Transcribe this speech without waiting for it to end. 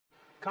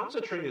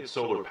Concentrated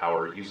solar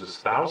power uses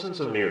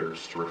thousands of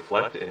mirrors to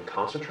reflect and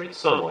concentrate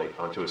sunlight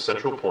onto a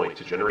central point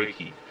to generate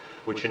heat,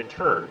 which in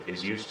turn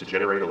is used to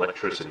generate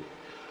electricity.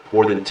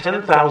 More than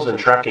 10,000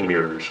 tracking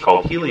mirrors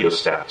called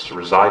heliostats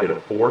reside in a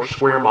 4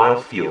 square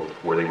mile field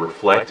where they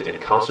reflect and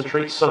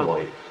concentrate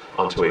sunlight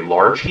onto a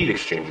large heat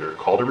exchanger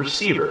called a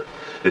receiver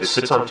that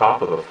sits on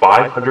top of a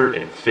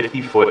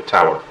 550-foot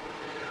tower.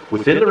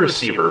 Within the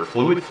receiver,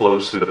 fluid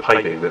flows through the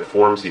piping that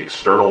forms the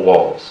external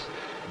walls.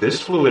 This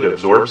fluid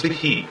absorbs the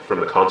heat from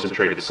the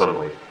concentrated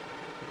sunlight.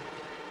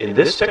 In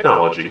this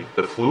technology,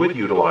 the fluid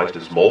utilized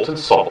is molten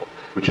salt,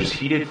 which is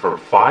heated from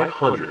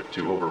 500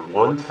 to over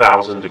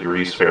 1,000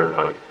 degrees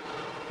Fahrenheit.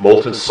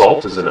 Molten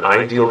salt is an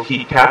ideal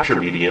heat capture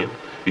medium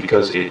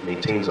because it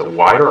maintains a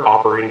wider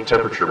operating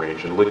temperature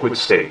range in liquid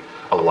state,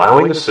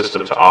 allowing the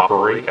system to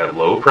operate at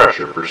low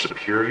pressure for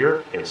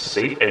superior and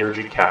safe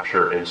energy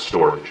capture and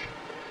storage.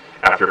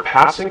 After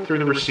passing through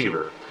the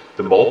receiver,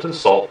 the molten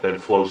salt then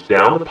flows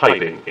down the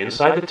piping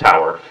inside the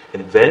tower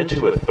and then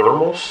to a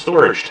thermal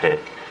storage tank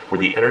where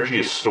the energy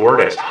is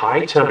stored as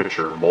high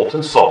temperature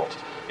molten salt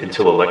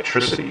until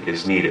electricity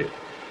is needed.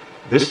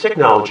 This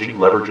technology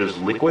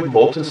leverages liquid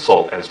molten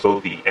salt as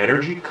both the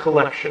energy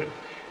collection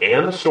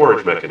and the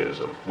storage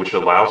mechanism, which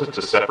allows it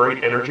to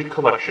separate energy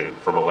collection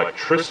from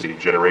electricity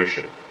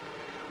generation.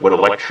 When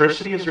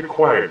electricity is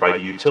required by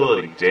the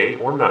utility day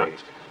or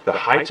night, the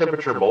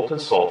high-temperature molten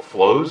salt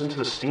flows into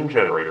the steam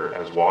generator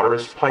as water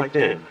is piped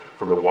in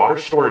from the water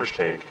storage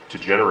tank to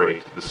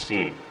generate the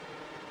steam.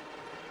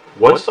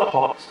 Once the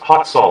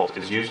hot salt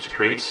is used to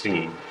create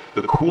steam,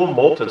 the cool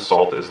molten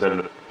salt is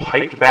then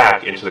piped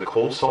back into the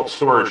cold salt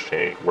storage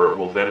tank, where it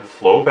will then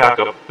flow back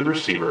up the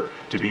receiver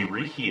to be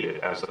reheated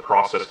as the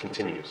process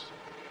continues.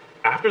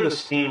 After the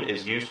steam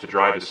is used to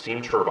drive the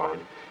steam turbine,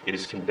 it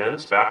is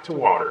condensed back to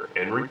water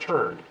and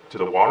returned to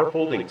the water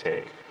holding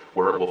tank,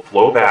 where it will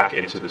flow back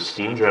into the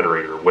steam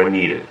generator when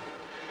needed.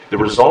 The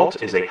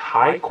result is a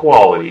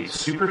high-quality,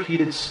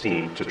 superheated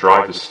steam to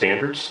drive the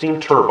standard steam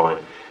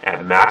turbine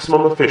at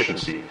maximum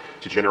efficiency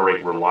to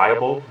generate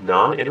reliable,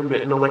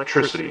 non-intermittent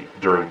electricity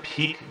during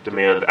peak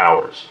demand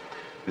hours.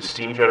 The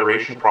steam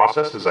generation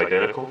process is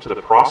identical to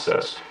the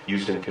process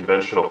used in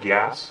conventional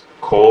gas,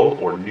 coal,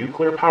 or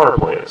nuclear power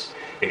plants,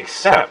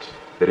 except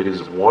that it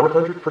is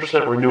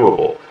 100%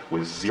 renewable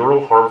with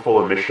zero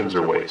harmful emissions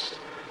or waste.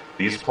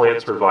 These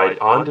plants provide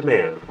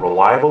on-demand,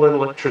 reliable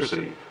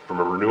electricity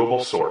from a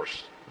renewable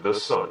source, the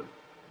sun,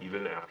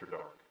 even after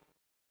dark.